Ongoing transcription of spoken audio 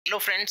Hello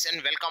friends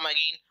and welcome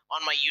again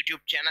on my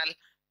YouTube channel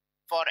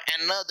for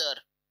another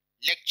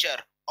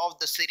lecture of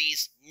the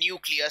series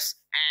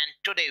Nucleus, and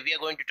today we are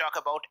going to talk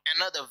about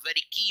another very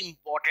key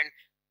important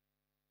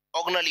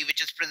organelle which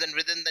is present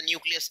within the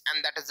nucleus,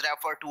 and that is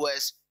referred to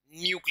as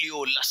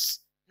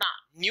nucleolus. Now,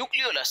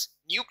 nucleolus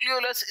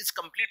is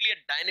completely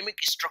a dynamic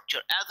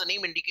structure. As the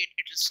name indicates,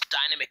 it is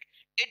dynamic.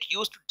 It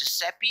used to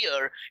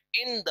disappear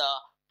in the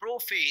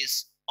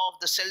prophase of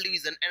the cell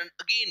division and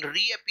again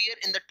reappear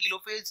in the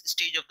telophase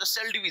stage of the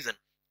cell division.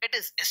 It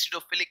is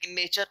acidophilic in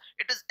nature.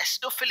 It is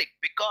acidophilic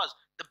because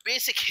the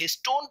basic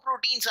histone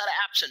proteins are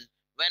absent.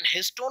 When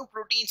histone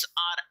proteins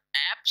are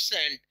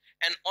absent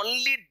and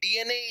only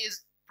DNA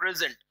is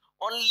present,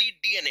 only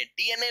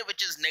DNA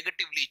which is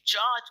negatively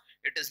charged,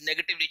 it is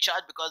negatively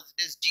charged because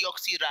it is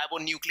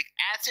deoxyribonucleic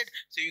acid.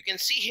 So you can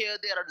see here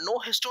there are no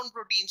histone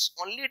proteins,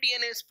 only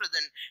DNA is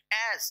present,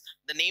 as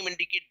the name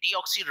indicates,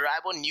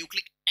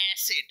 deoxyribonucleic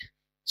acid.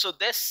 So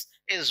this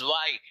is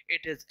why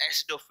it is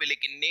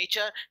acidophilic in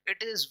nature.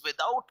 It is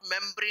without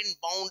membrane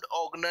bound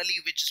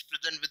organelle which is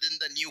present within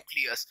the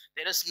nucleus.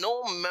 There is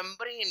no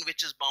membrane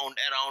which is bound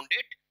around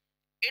it.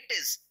 It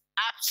is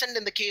absent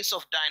in the case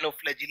of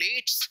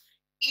dinoflagellates.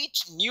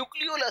 Each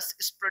nucleolus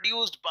is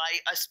produced by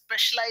a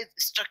specialized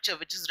structure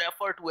which is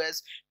referred to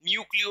as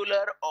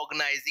nucleolar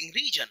organizing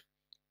region.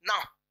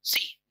 Now,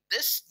 see,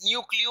 this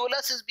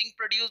nucleolus is being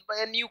produced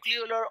by a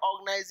nucleolar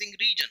organizing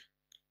region.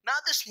 Now,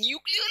 this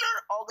nucleolar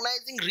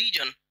organizing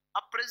region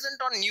are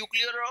present on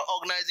nucleolar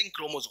organizing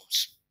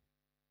chromosomes.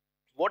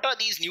 What are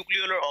these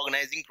nucleolar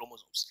organizing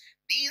chromosomes?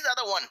 These are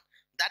the ones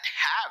that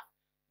have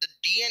the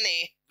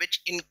DNA which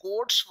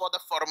encodes for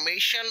the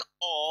formation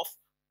of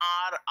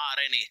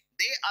rRNA.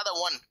 They are the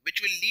one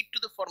which will lead to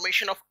the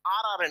formation of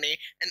rRNA,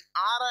 and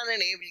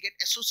rRNA will get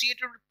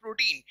associated with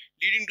protein,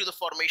 leading to the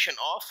formation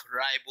of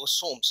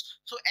ribosomes.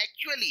 So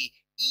actually,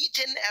 each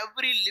and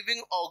every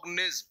living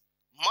organism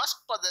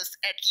must possess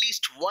at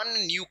least one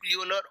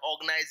nucleolar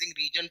organizing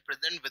region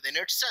present within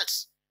its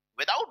cells,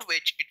 without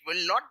which it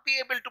will not be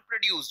able to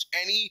produce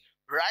any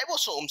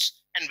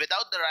ribosomes, and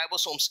without the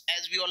ribosomes,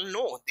 as we all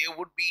know, there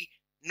would be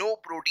no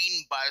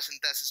protein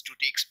biosynthesis to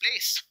take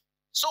place.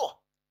 So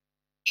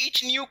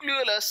each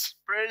nucleolus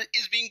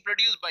is being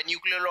produced by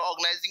nucleolar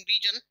organizing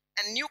region,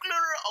 and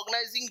nucleolar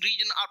organizing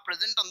region are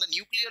present on the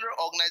nucleolar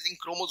organizing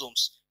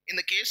chromosomes. In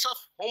the case of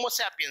Homo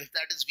sapiens,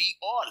 that is we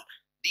all,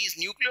 these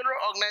nucleolar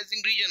organizing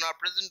region are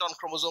present on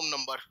chromosome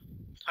number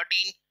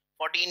 13,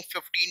 14,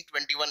 15,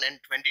 21 and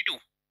 22.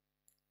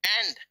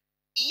 And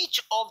each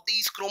of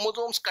these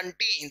chromosomes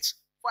contains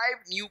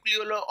 5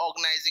 nucleolar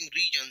organizing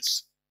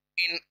regions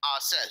in our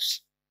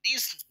cells.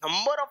 These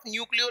number of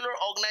nucleolar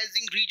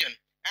organizing region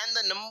and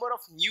the number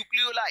of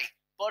nucleoli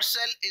per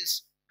cell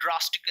is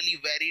drastically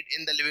varied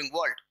in the living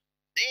world.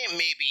 They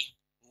may be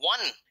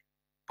 1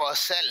 per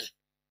cell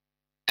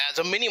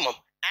as a minimum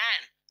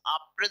and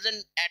are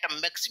present at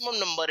a maximum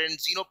number in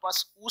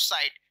Xenopus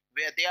oocyte,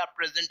 where they are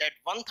present at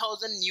 1000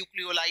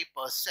 nucleoli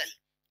per cell.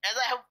 As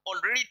I have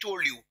already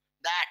told you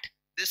that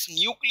this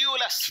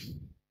nucleolus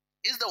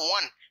is the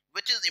one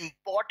which is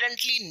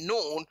importantly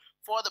known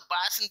for the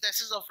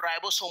biosynthesis of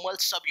ribosomal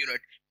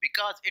subunit,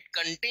 because it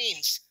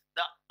contains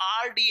the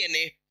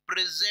rDNA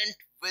present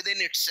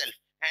within itself,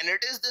 and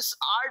it is this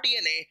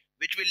rDNA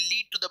which will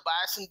lead to the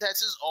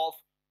biosynthesis of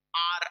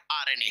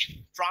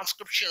rRNA,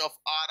 transcription of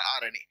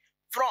rRNA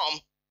from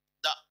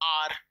the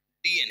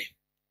rDNA,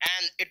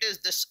 and it is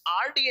this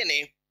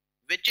rDNA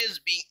which is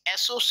being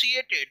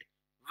associated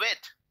with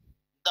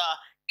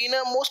the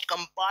innermost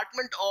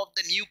compartment of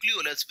the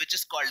nucleolus, which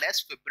is called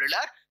as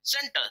fibrillar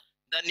center.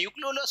 The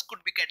nucleolus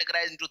could be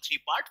categorized into 3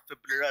 parts: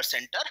 fibrillar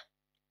center,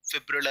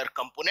 fibrillar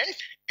component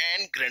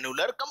and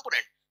granular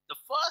component. The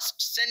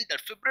first center,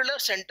 fibrillar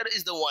center,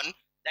 is the one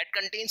that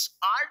contains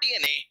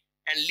rDNA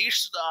and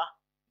leads to the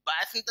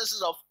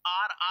biosynthesis of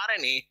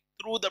rRNA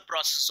through the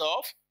process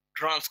of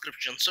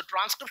transcription. So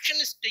transcription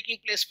is taking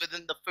place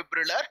within the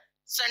fibrillar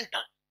center.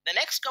 The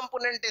next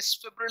component is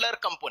fibrillar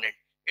component.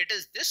 It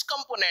is this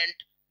component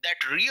that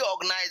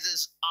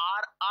reorganizes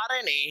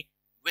rRNA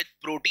with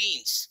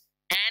proteins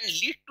and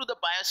lead to the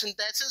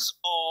biosynthesis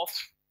of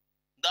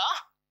the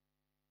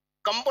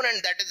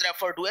component that is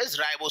referred to as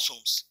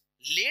ribosomes.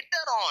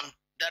 Later on,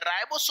 the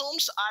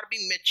ribosomes are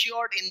being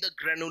matured in the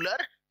granular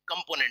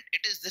component.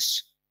 It is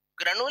this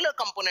granular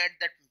component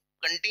that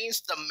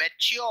contains the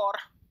mature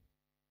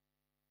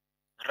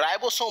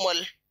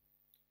ribosomal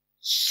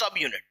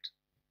subunit,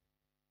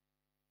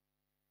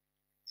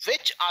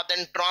 which are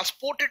then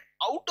transported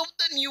out of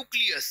the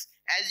nucleus.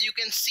 As you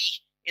can see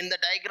in the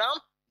diagram,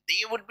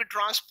 they would be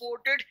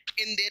transported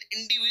in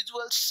their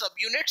individual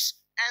subunits,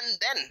 and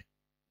then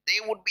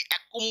they would be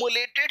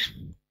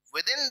accumulated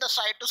within the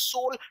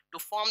cytosol to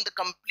form the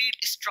complete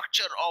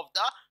structure of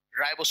the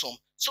ribosome.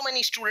 So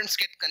many students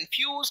get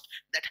confused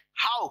that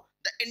how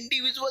the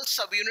individual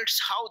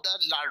subunits, how the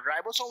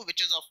ribosome,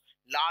 which is of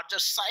larger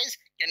size,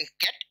 can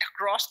get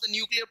across the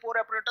nuclear pore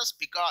apparatus,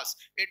 because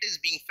it is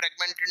being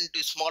fragmented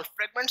into small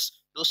fragments.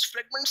 Those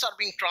fragments are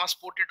being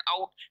transported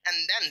out, and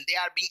then they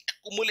are being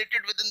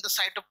accumulated within the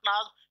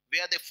cytoplasm,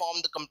 where they form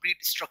the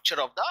complete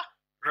structure of the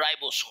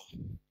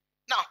ribosome.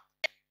 Now,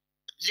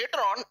 later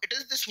on, it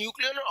is this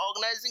nuclear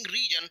organizing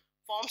region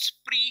forms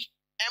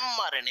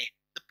pre-mRNA.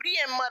 The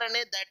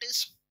pre-mRNA that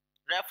is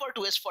referred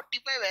to as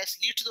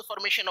 45S leads to the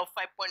formation of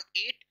 5.8,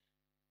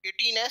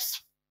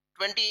 18S,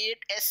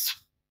 28S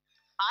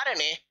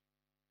RNA,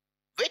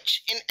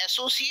 which in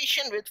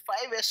association with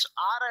 5S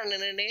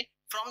RNA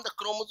from the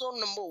chromosome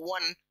number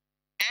 1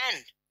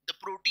 and the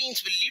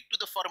proteins will lead to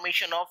the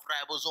formation of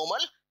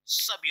ribosomal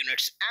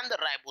subunits and the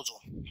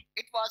ribosome.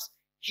 It was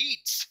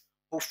Heath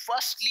who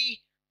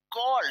firstly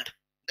called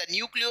the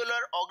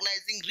nucleolar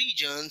organizing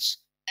regions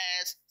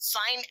as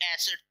sine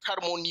acid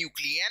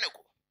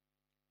thermonucleanico,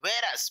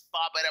 whereas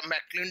Barber and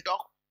McClintock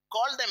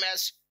called them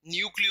as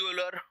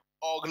nucleolar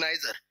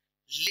organizer.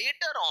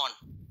 Later on,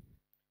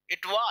 it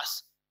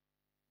was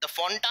the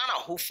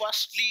Fontana who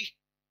firstly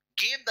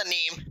gave the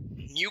name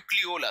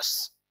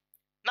Nucleolus.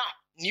 Now,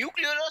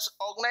 Nucleolus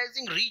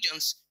organizing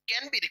regions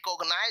can be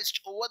recognized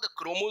over the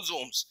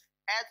chromosomes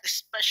as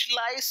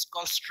specialized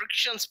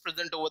constrictions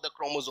present over the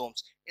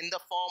chromosomes in the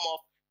form of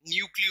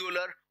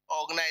nucleolar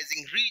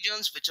organizing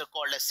regions, which are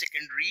called as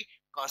secondary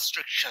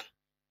constriction.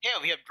 Here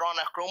we have drawn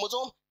a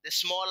chromosome. The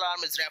small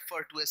arm is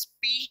referred to as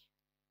P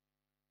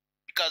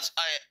because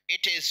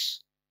it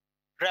is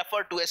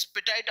referred to as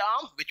petite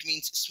arm, which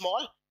means small,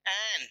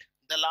 and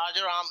the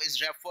larger arm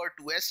is referred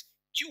to as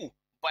Q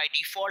by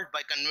default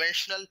by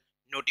conventional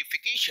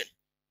notification.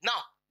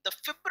 Now, the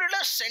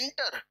fibrillar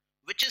center,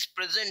 which is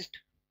present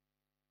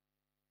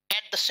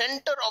at the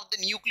center of the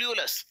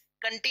nucleolus,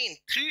 contain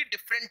 3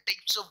 different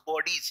types of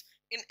bodies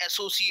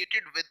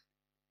associated with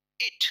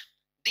it.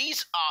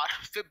 These are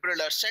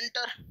fibrillar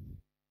center.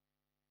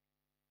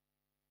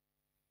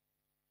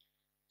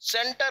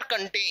 Center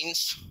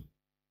contains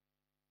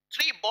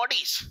 3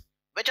 bodies.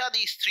 Which are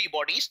these 3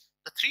 bodies?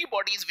 The 3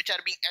 bodies which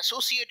are being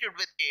associated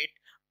with it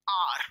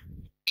are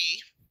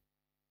A,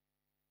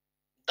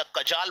 the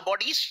Kajal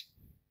bodies,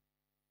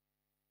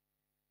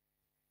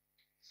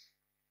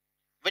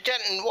 which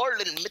are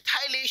involved in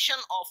methylation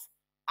of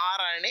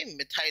RNA,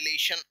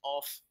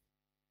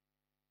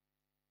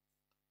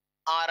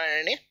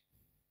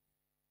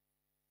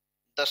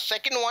 The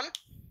second one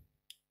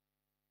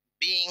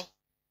being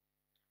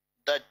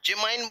the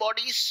gemine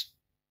bodies.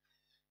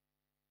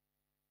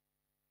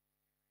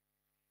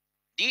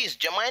 These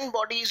gemine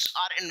bodies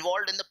are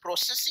involved in the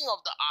processing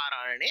of the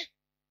RNA.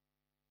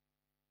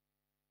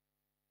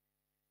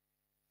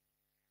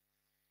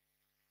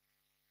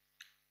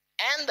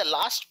 And the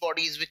last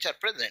bodies which are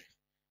present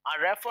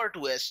are referred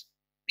to as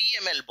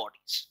PML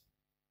bodies.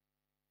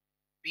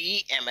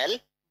 PML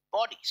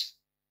bodies.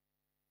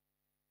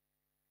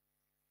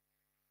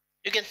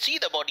 You can see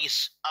the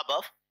bodies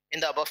above in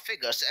the above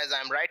figures as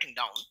I am writing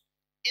down.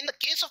 In the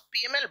case of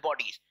PML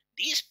bodies,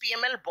 these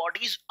PML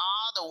bodies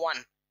are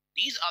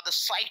these are the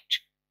site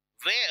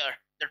where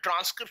the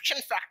transcription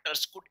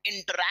factors could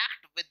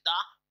interact with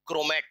the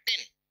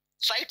chromatin.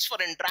 Sites for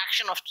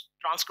interaction of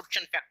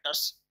transcription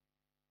factors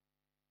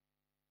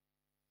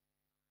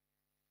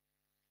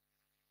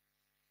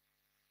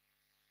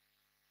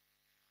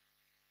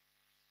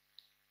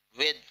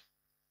with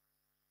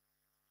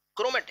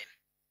chromatin,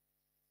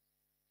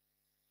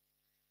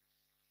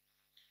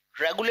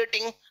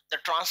 regulating the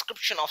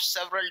transcription of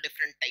several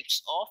different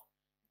types of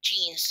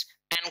genes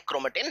and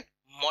chromatin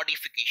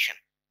modification.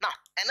 Now,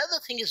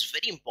 another thing is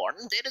very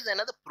important. There is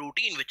another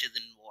protein which is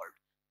involved.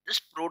 This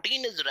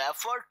protein is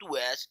referred to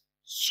as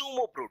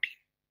sumo protein.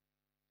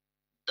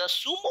 The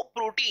sumo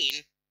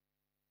protein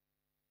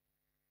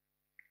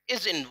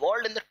is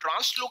involved in the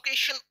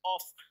translocation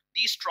of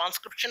these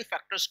transcription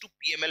factors to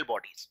PML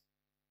bodies.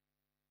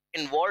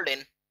 Involved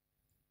in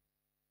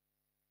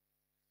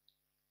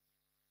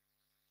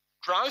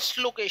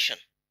translocation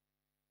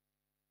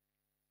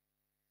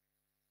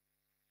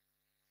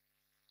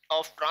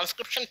of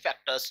transcription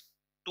factors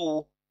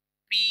to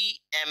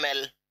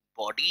PML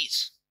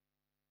bodies.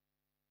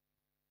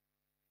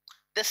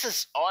 This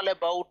is all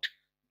about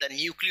the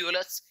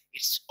nucleolus,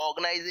 its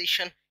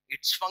organization,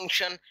 its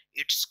function,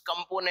 its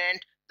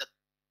component, the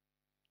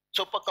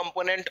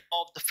supercomponent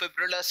of the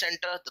fibrillar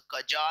center, the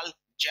Kajal,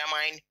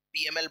 gemine,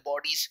 PML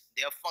bodies,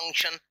 their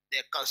function,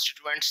 their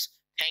constituents.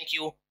 Thank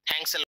you. Thanks a lot.